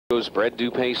Goes BRED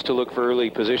due pace to look for early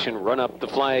position. Run Up the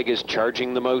Flag is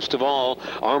charging the most of all.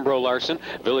 Armbro Larson,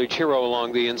 Village Hero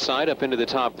along the inside up into the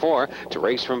top 4. To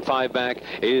race from 5 back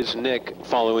is Nick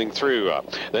following through.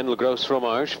 Then Le Gros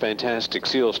Fromage, Fantastic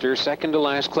Sealster. Second to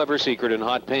last, Clever Secret and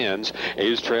Hot Pans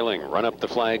is trailing. Run Up the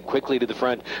Flag quickly to the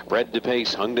front. BRED due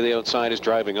pace hung to the outside is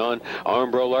driving on.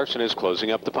 Armbro Larson is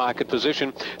closing up the pocket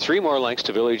position. 3 more lengths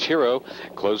to Village Hero.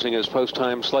 Closing as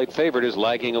post-time slight favorite is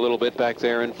lagging a little bit back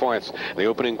there in 4th. The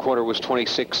opening quarter was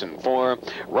 26 and 4.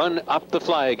 Run Up the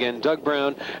Flag and Doug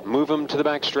Brown move them to the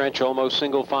back stretch, almost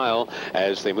single file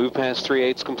as they move past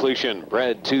 3/8 completion.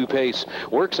 BRED 2 pace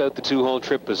works out the 2-hole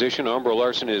trip position. Armbro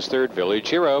Larson is 3rd. Village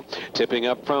Hero tipping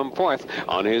up from 4th.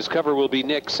 On his cover will be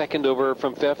Nick, 2nd over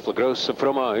from 5th. Le Gros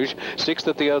Fromage 6th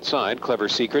at the outside. Clever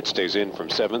Secret stays in from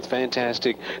 7th.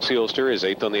 Fantastic Sealster is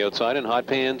 8th on the outside, and Hot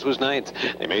Pans was 9th.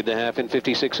 They made the half in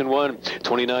 56 and 1.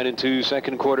 29 and 2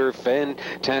 second quarter.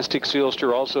 Fantastic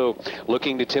Sealster also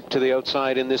looking to tip to the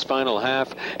outside in this final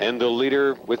half, and the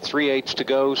leader with 3/8 to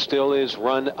go still is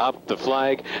Run Up the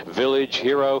Flag. Village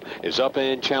Hero is up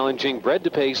and challenging. BRED to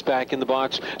pace back in the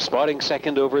box, spotting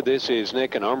 2nd over. This is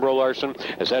Nick, and Armbro Larson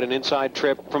has had an inside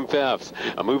trip from 5th.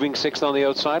 A moving 6th on the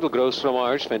outside. Le Gros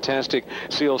Fromage, Fantastic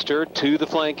Sealster to the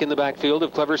flank in the backfield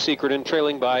of Clever Secret, and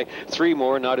trailing by 3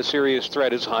 more. Not a serious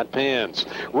threat is Hot Pans.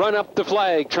 Run Up the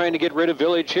Flag trying to get rid of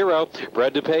Village Hero.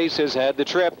 BRED to pace has had the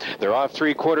trip. They're off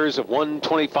 3/4 of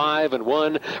 1:25 and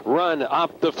 1. Run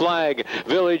Up the Flag.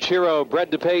 Village Hero,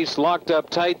 BRED to pace locked up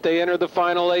tight. They enter the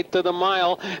final 8th of the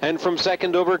mile, and from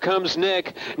 2nd over comes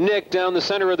Nick. Nick down the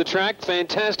center of the track.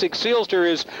 Fantastic Sealster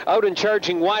is out and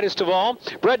charging widest of all.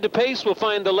 BRED to pace will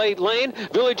find the late lane.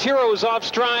 Village Hero is off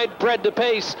stride. BRED to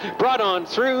pace brought on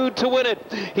through to win it.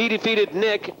 He defeated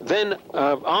Nick. Then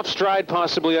off stride,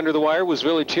 possibly under the wire, was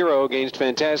Village Hero against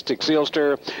Fantastic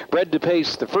Sealster. BRED to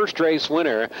pace, the first race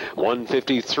winner,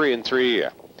 153 and 3.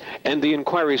 And the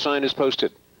inquiry sign is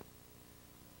posted.